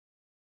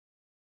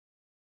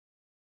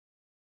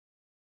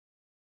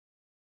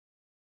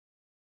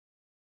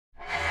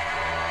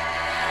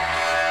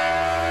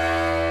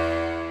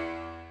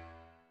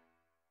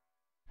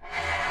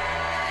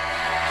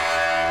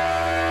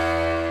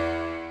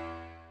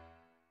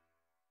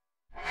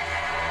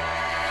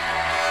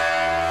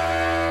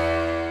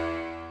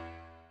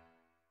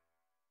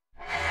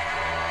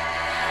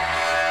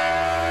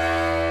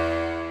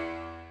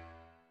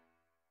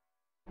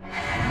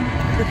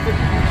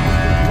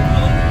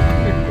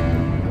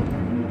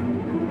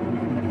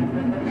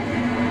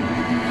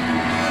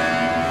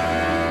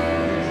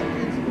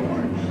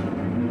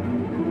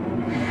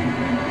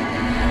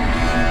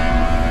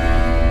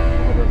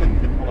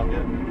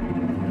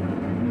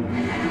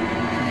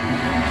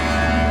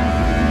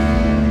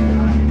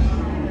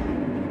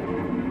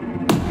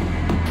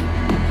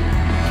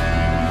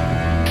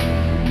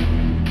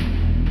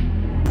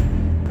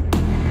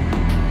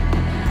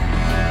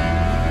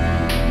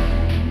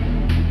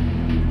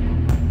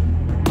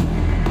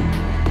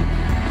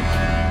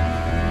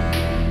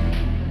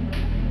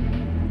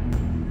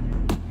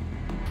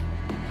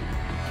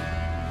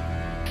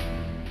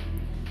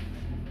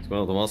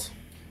Ja, Thomas.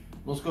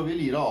 Nå skal vi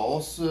lire av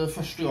oss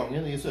første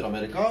gangen I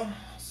Sør-Amerika.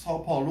 Sao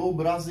Paulo,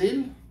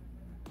 Brasil.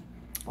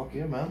 Fuck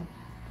you, man.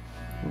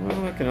 Ja, det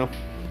er ikke det.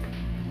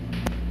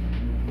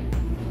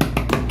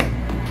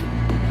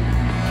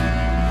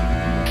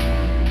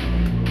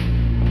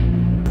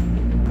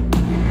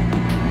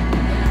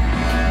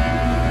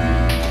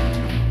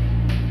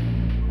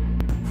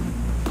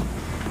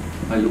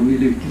 Hallo I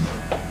luken.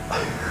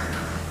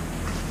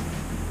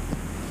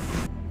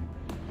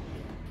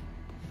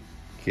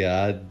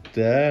 God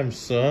damn,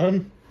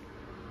 son.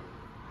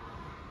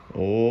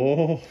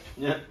 Oh.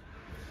 Yeah.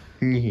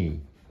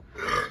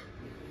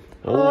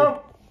 Oh.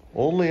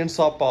 Only in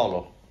Sao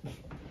Paulo.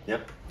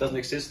 Yep. Doesn't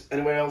exist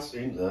anywhere else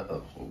in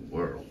the whole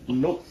world.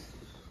 Nope.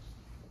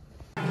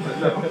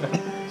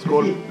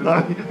 Skål.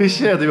 Nei, vi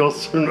kjeder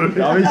oss.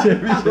 Ja, vi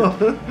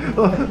kjeder.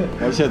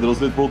 Vi kjeder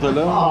oss litt på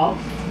hotellet. Ja.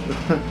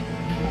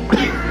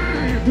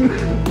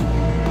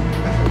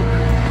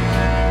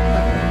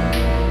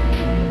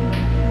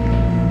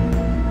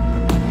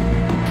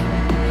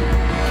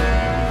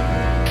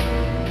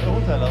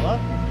 Hotellet da?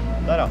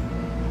 Der ja.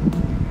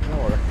 Der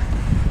var det.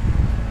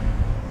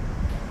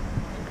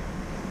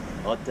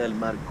 Hotel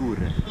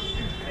Mercure.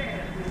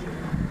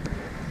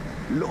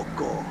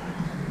 Loco.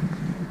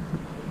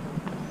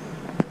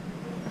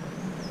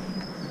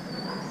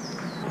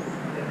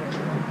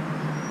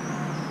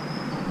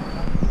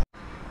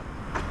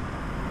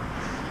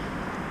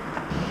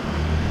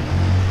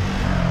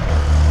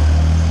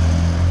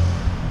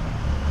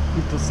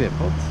 Ut og se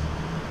på det.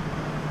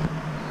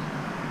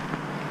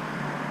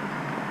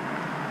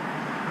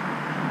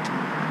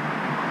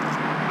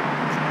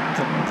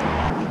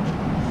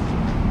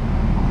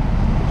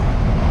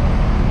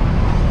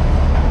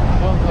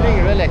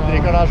 Ringer du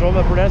elektriker der så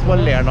med problem, så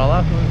bare ler han av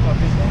deg.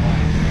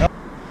 Ja.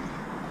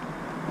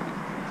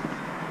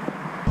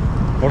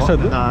 Hva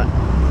skjedde?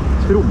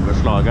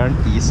 Trommeslageren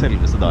I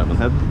selveste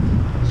Diamond Head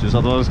synes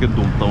at det var ganske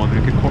dumt om å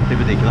bruke kort I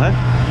butikken her.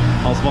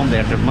 Han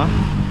spanderte på meg.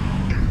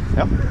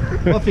 Ja.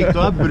 Hva fikk du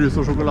av? Brus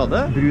og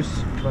sjokolade? Brus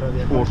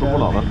og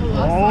sjokolade.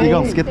 I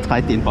ganske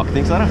teit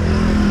innpakning, så er det.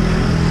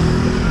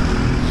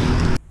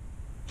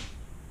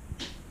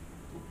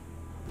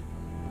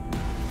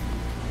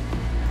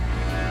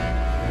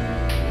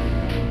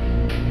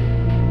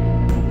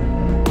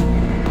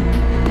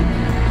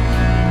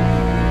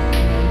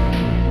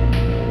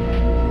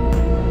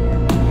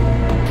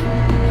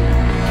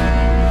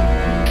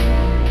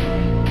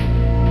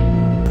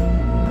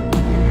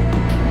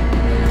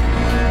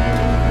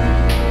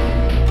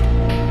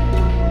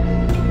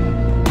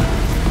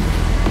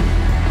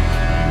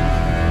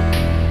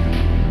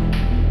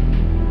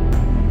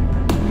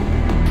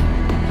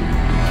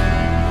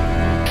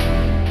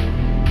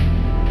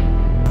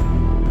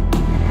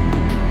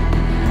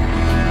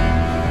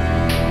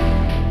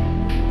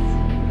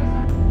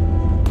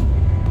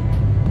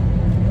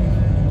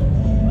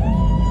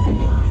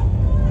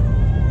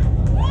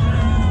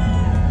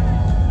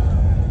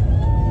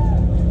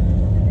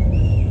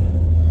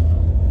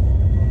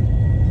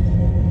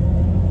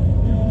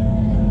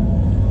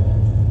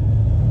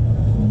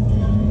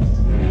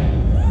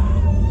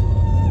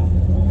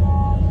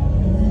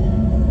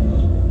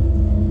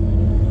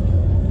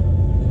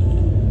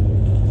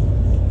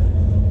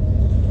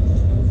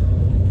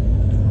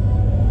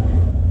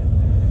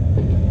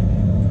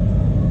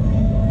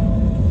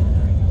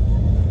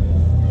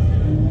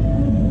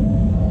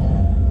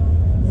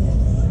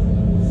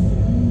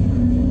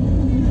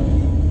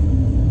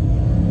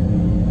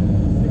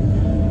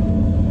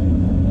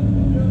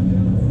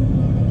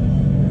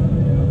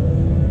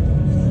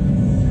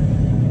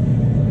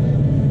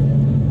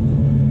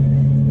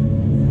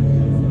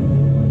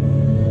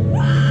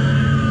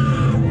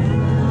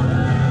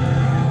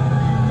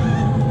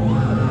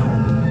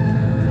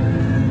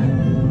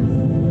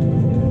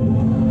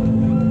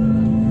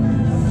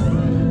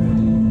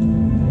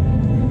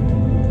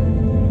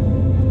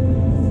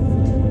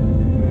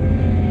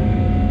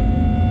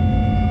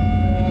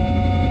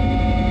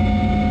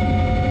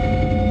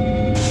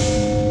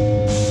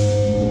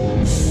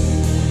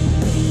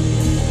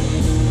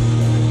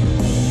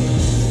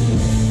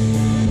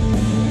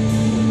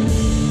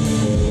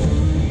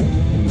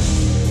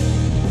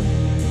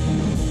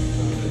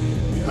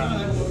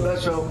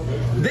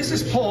 This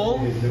is Paul,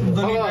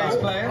 the new bass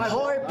player.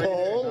 Hi,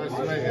 Paul.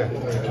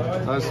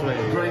 Nice to meet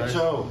you. Great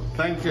show.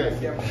 Thank you.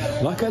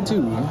 Like I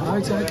do,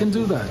 I can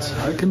do that.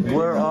 I can.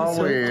 Where are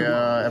we,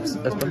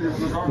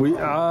 Espen?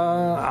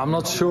 I'm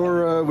not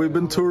sure. We've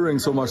been touring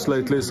so much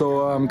lately,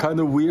 so I'm kind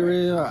of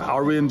weary.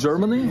 Are we in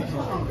Germany?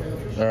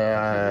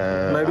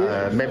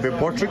 Maybe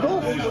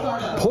Portugal?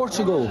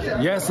 Portugal.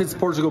 Yes, it's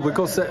Portugal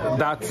because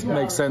that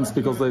makes sense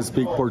because they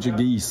speak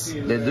Portuguese.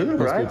 They do, Those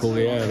right? people,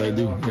 yeah, they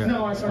do.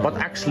 Yeah. But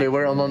actually,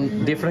 we're on a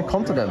different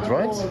continent,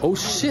 right? Oh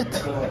shit!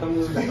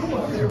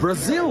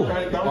 Brazil.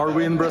 Are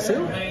we in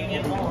Brazil?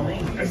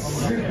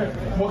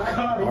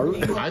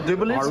 I do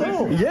believe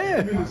so.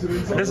 Yeah.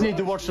 Just need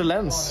to watch the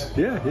lens.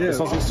 Yeah. There's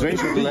something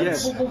strange with the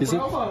lens. Yeah. Is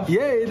it?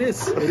 Yeah, it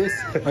is. It is.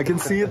 I can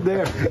see it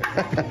there.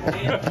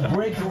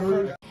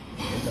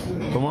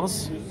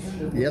 Thomas,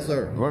 Yes,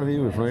 sir. Hva det vi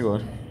gjorde for noe i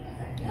går?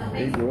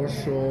 I går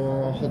så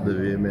hadde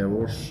vi med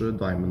oss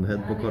Diamond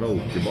Head på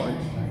karaokebar,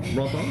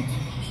 blant annet.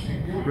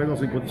 Vi ble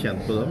ganske godt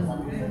kjent med dem.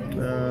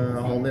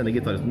 Han ene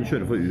gitaristen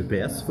kjører for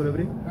UPS for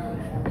øvrig.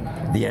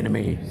 The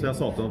Enemy. Så jeg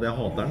sa til han at jeg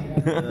hater han.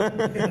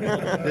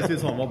 Det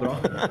synes han var bra.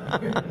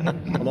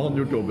 Han hadde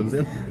gjort jobben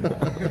sin.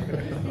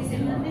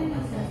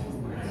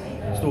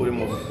 Store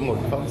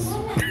Mork-fans.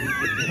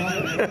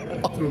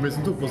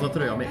 Trommisen tok på seg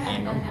trøya med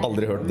en gang.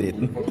 Aldri hørt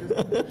driten.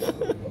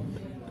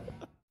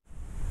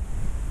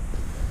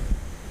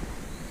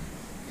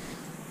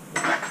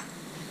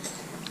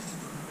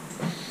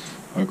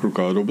 Hva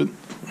klokka, Robin?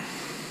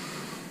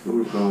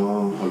 Klokka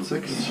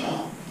 5:30.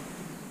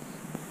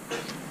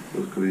 Da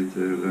skal vi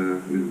til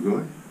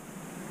Uruguay.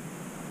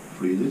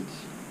 Fly dit.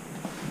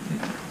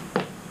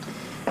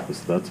 Yes,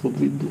 that's what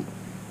we do.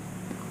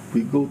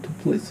 We go to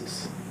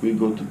places. We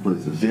go to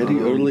places. Very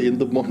early in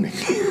the morning.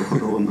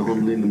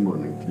 Only in the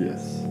morning.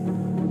 Yes.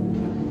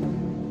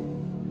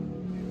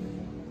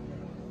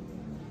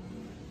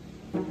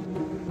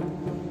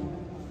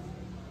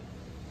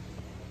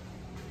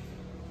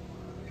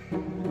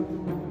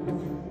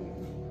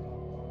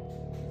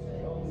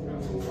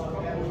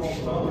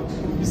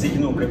 Hvis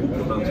ikke noen ble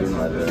borte på den turen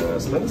her,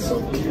 Espen, så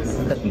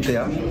retten til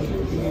jeg.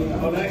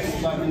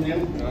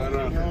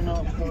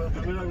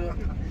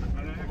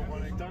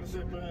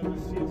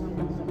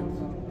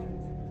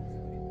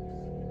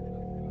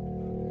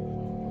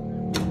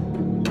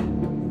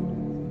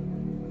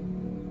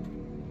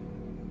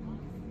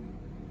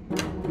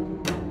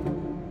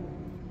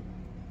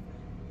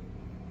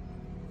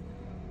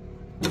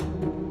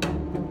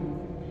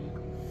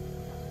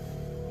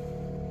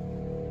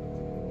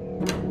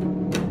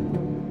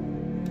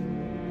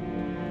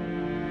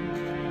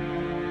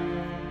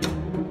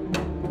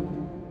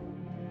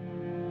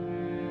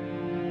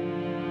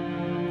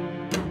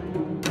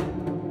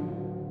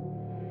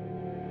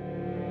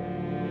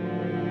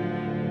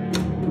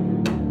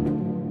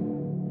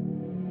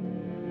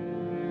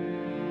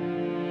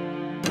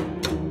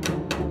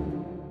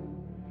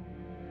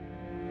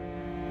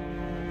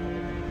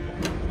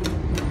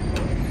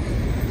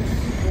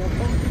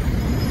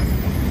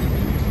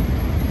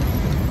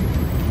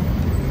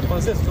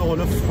 Han ser ut til å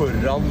holde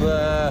foran...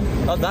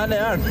 Ja, der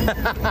nede er den.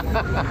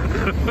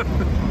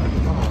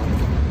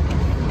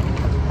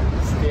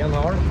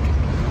 Stenhard.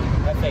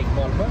 Det er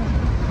fake-mal på.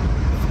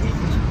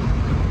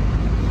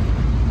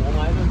 Å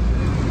nei, men...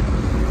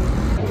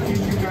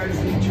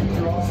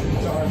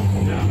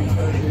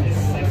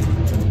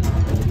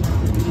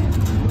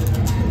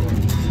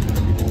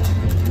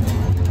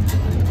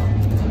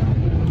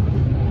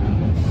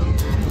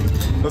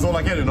 That's all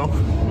I get, you know?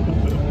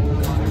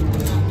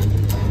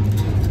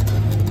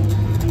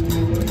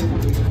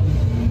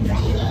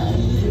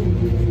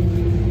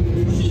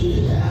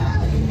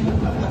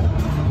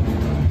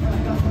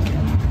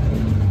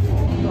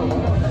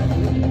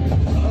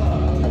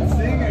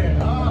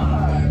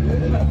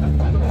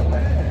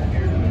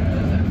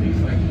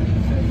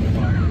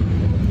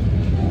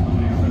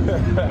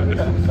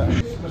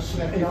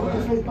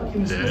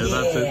 Yeah,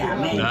 that's it.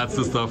 That's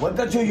the stuff.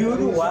 Welcome to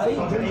Uruguay.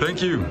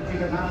 Thank you.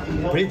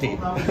 Pretty.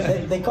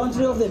 The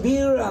country of the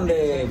beer and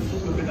the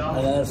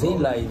another thing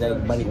like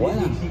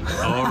marijuana.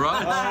 All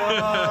right.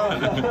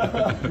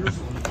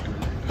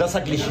 That's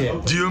a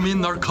cliché. Do you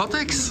mean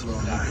narcotics?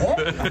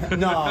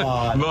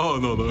 No.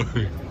 No.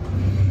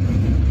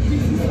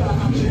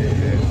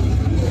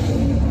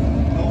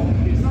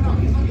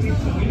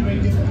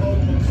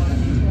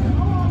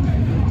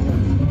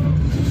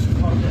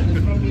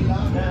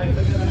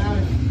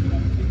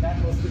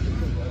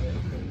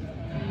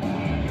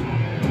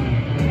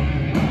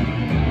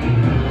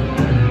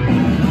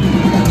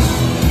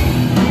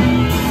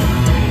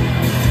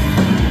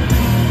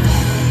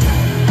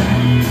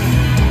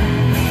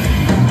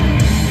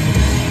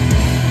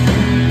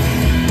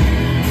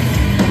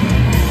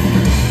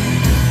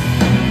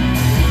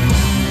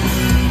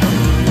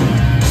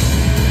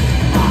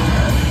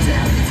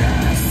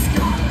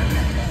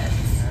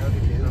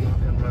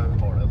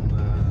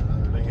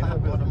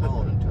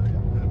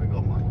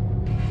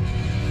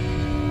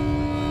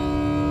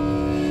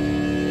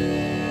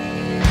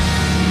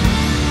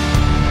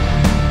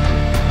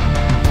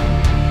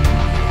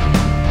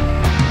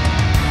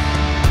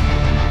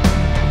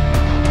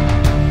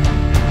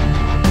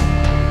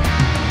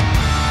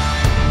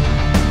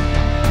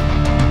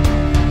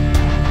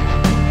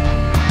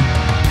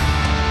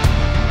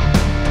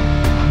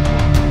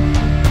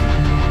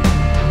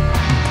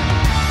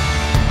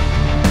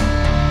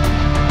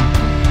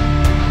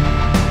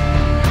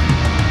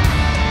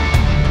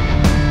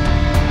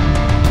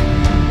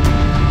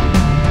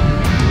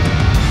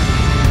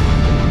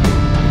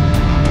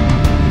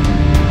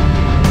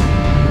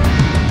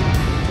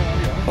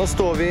 Nå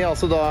står vi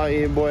altså da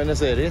i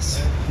Buenos Aires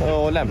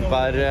og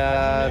lemper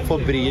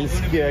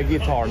febrilsk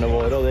gitarene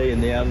våre og det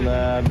inn i en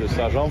buss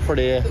her sånn,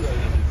 fordi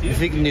vi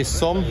fikk nyss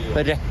om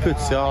rett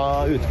plutselig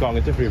av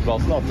utgangen til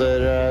flyplassen at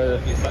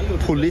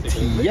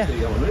politiet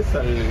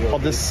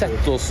hadde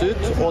sett oss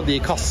ut og de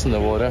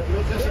kassene våre.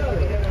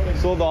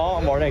 Så da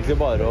var det egentlig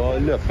bare å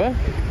løpe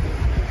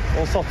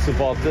og satse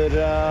på at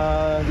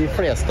de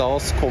fleste av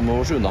oss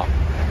kommer oss unna.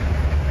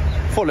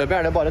 Foreløpig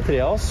er det bare 3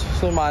 av oss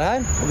som er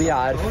her, og vi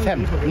er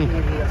 15.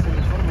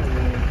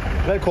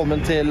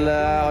 Velkommen til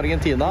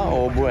Argentina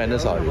og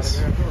Buenos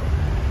Aires.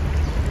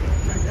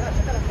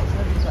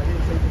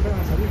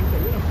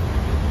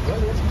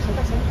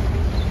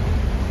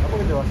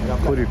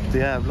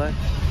 Korrupte jævler.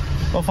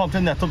 Da fant vi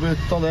nettopp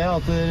ut av det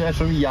at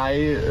ettersom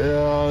jeg,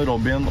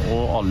 Robin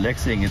og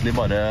Alex egentlig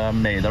bare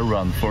made a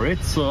run for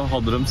it, så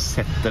hadde de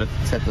sett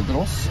etter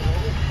oss.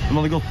 De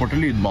hadde gått bort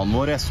til lydmannen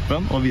vår,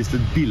 Espen, og vist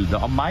et bilde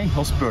av meg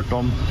og spurt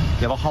om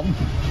det var han,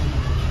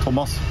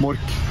 Thomas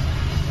Mork.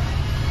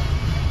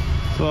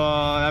 Så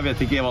jeg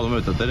vet ikke hva de var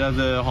ute etter.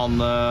 Han,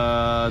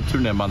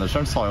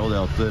 turnémanageren sa jo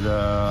det at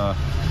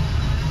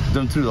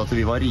de trodde at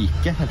vi var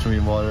rike, ettersom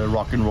vi var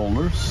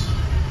rock'n'rollers.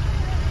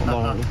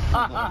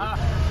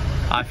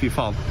 Nei, fy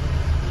faen.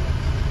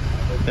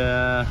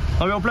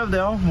 Har vi opplevd det,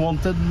 ja?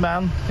 Wanted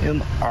man in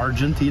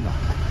Argentina.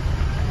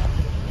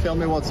 Tell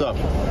me what's up.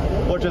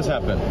 What just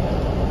happened?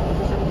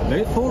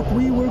 They thought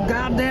we were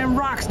goddamn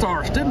rock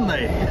stars, didn't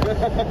they?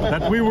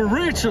 That we were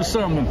rich or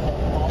something.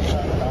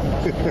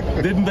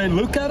 Didn't they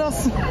look at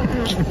us?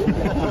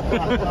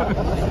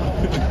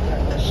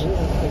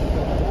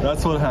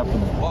 That's what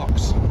happened.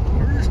 Box.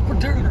 Where's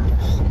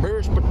potatoes?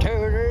 Where's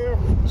potato?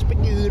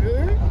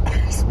 Spaghetti.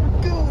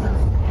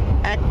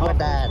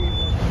 Aquadad.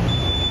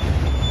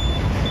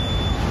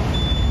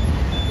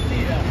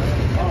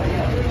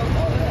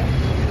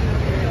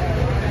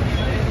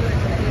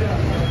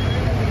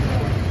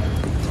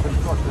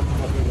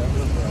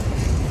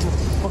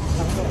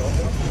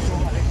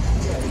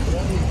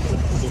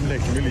 De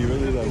leker med livet,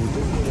 de der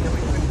ute.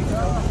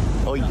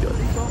 Oi, oi.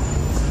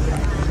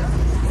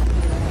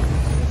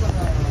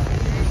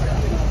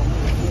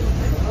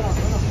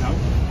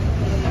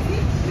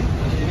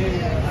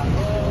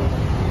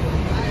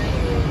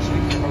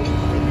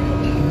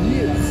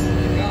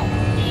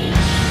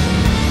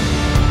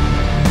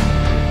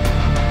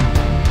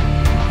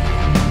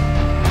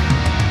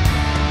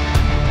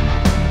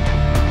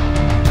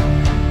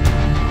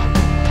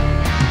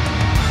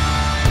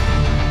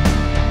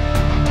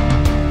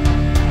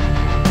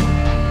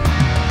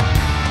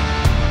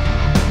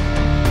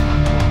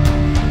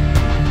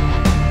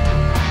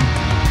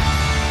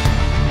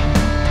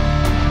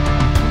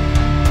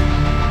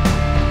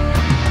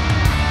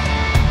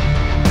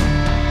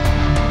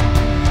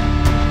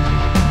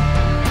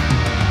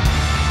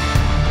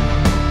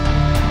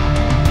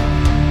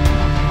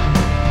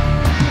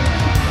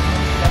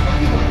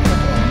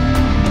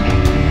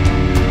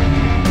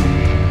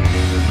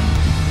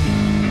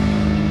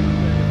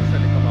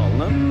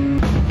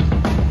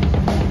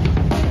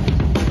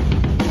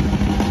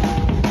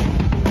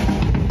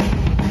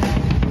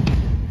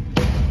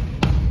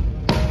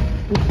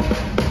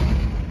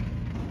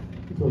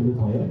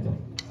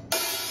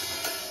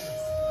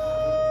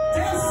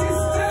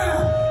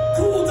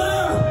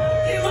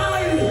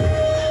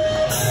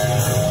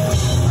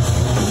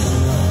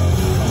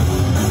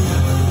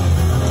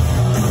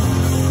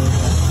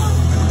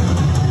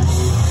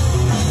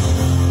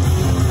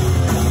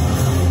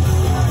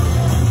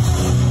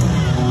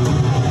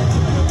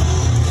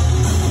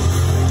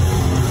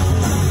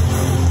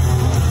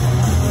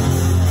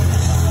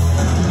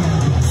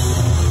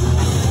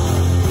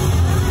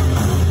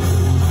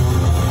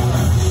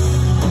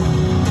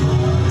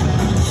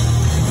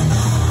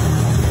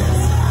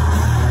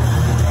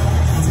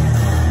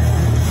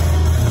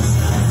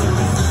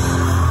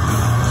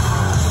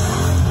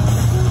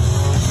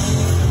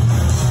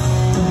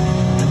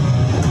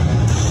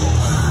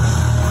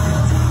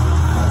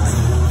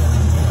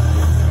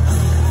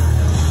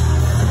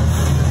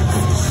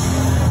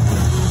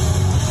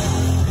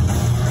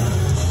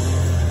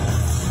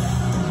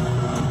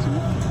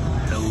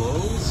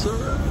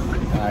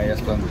 Hi,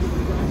 Espen.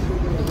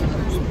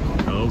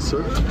 Hello,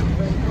 sir.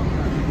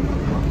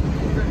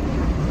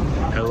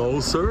 Hello,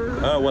 sir.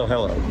 Well,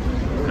 hello.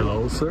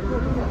 Hello, sir.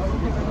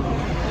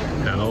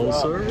 Hello,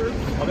 sir.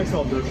 I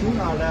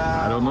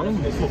don't know.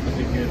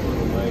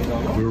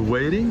 We're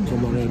waiting.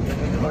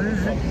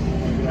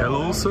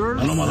 Hello, sir.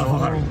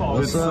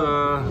 It's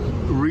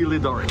really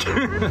dark.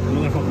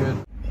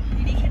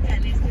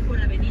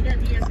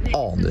 Jeg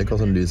aner ikke hva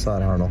som lyset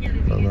er her nå,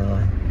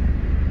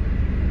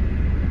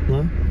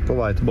 men på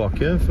vei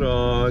tilbake fra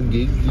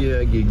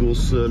gig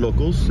hos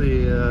Locos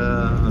i...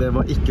 Det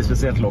var ikke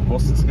spesielt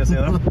Locos, skal jeg si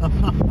det.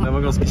 Det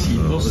var ganske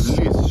Kipos.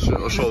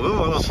 Showet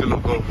var ganske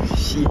Loco.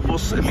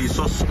 Kipos,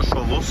 Lysos,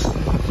 Showos.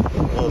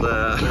 Og det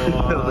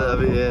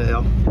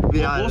ja.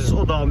 Locos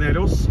og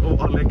Danielos og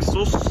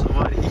Alexos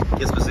var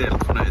ikke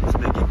spesielt fornøyd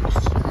med Kipos.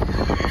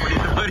 Fordi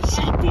det var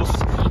Kipos,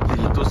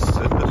 Litos,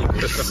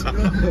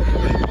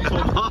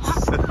 Thomas.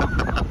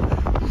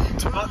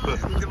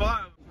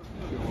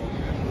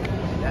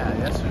 Yeah,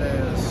 yesterday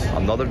was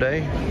another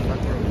day.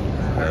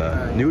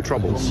 New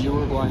troubles.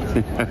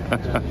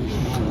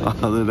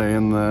 Another day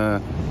in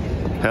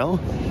hell?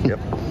 Yep.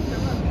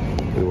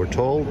 We were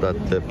told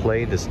that the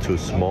plane is too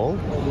small,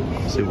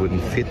 so it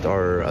wouldn't fit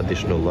our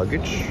additional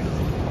luggage.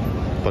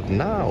 But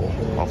now,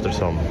 after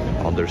some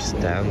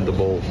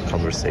understandable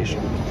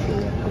conversation,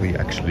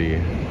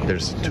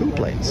 there's 2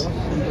 planes.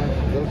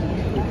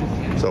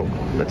 So,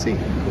 let's see.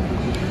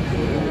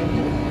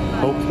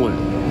 Hopefully.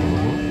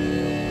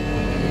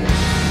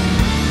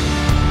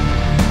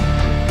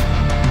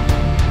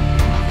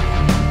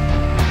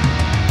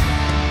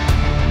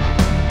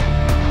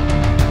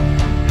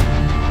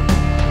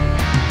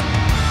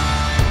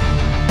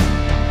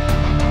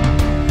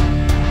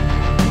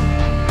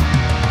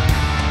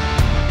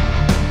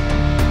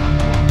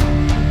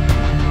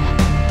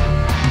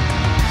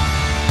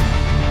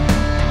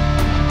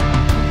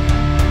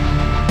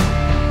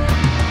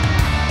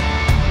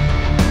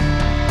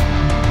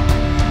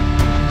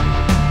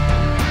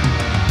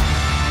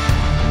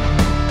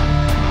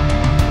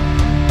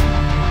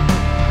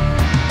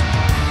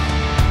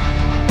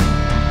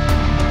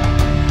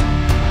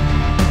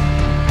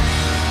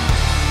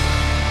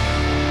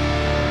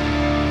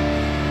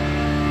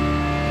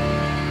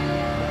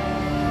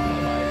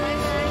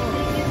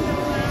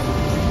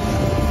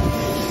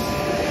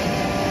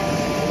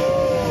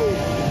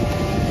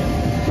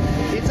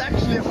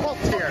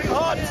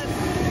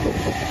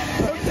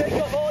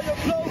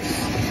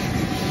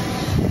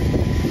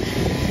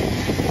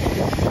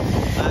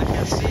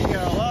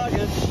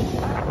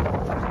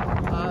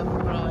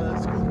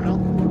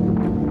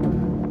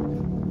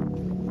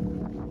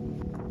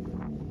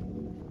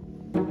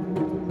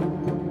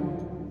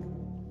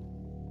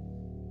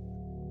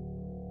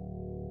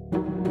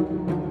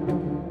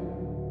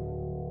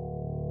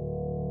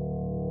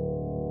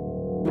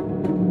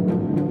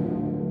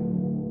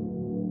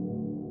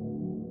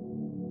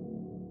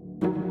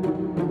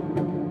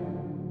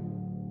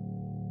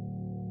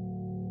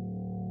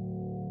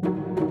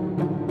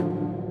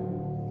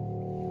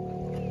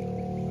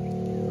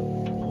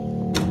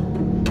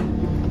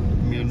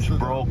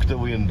 Broke the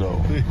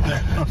window.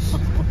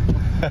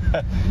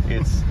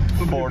 It's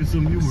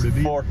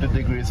 40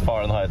 degrees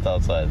Fahrenheit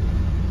outside.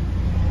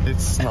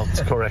 It's not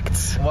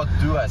correct. What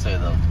do I say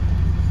though?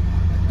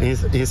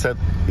 He said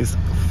it's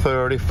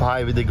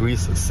 35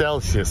 degrees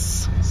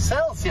Celsius.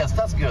 Celsius,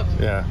 that's good.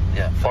 Yeah.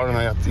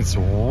 Fahrenheit is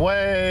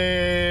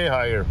way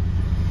higher.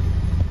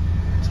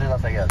 Say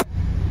that again.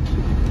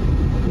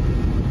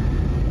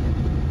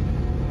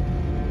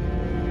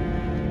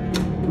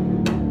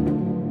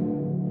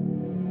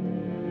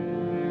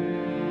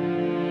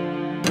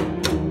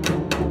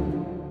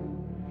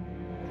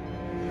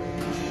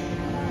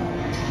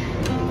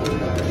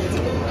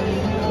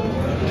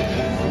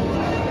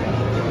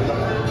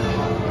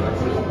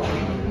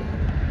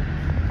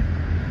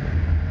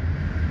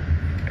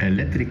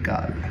 Electrical.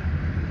 I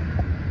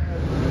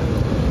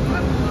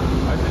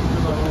think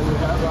we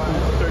have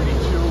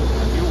 32.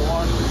 You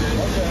want today?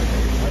 Okay.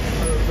 That's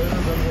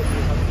better than what we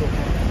have so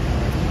far.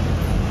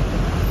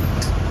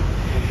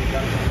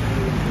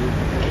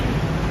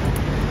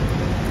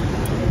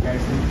 You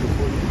guys need to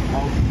put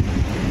out.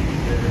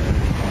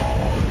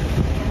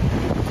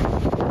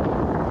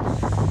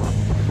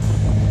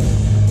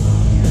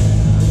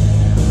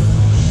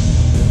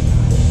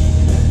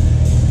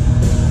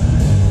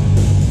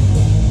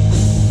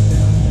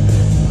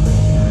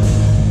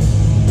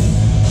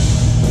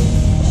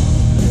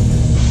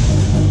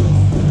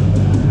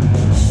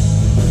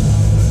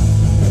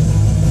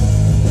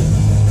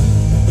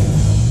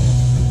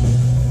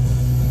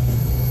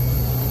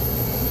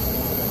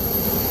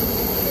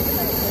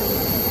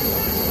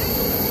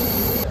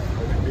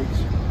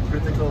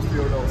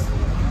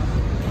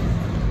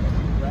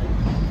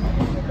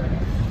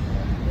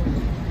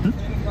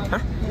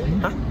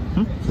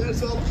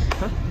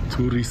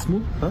 Turismo?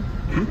 Huh?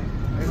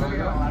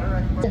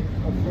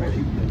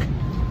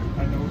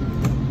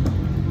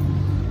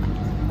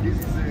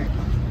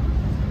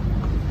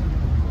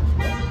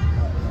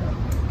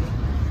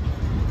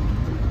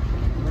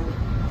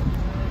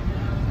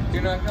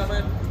 You're not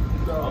coming?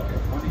 So, okay.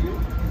 One of you?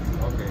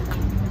 Okay.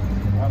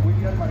 We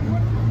got my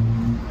one.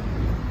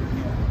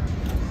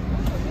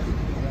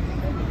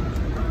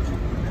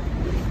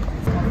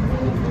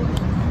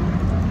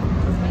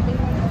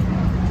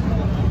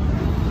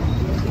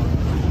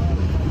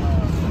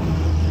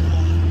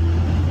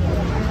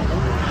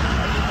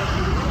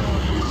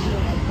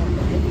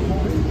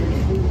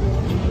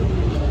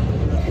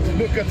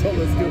 Look at all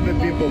the stupid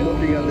people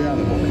looking at the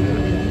animals.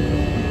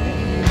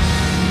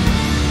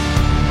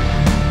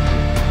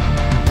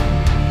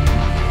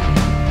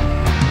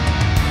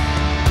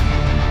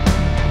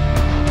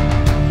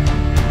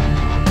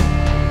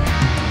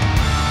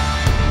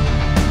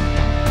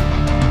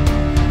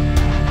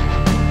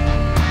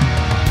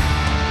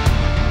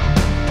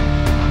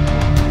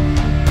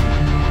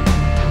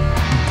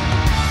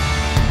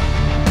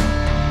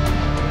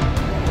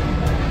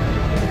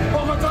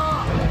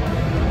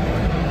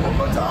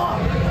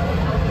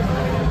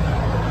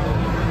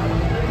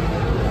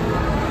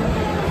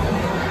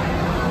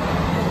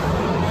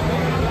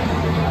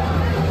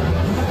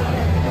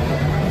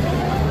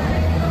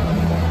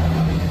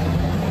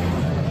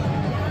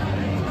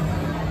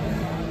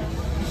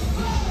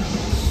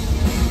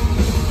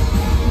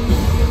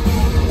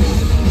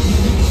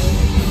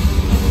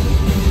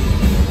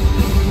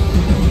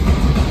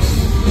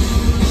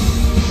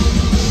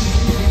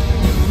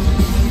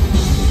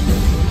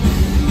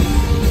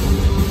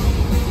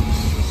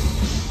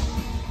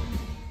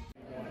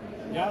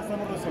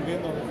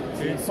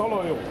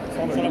 yo.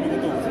 Solamente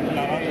tú.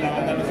 La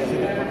banda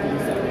necesita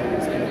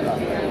Skeletal.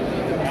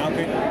 Ah, ok.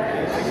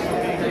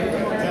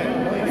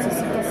 No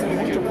necesitas hacer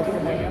mucho porque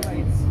mañana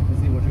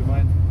see what you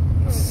find.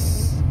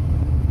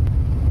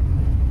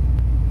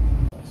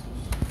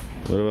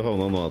 Hvor har vi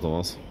havnet nå,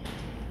 Thomas?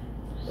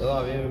 Da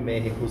er vi i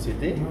Mexico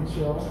City,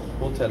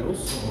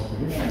 Hotellos.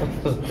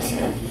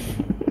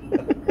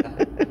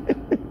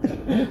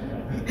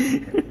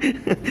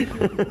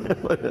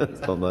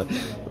 Sånn der.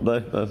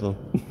 Der, sånn.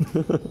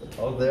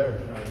 Oh, there.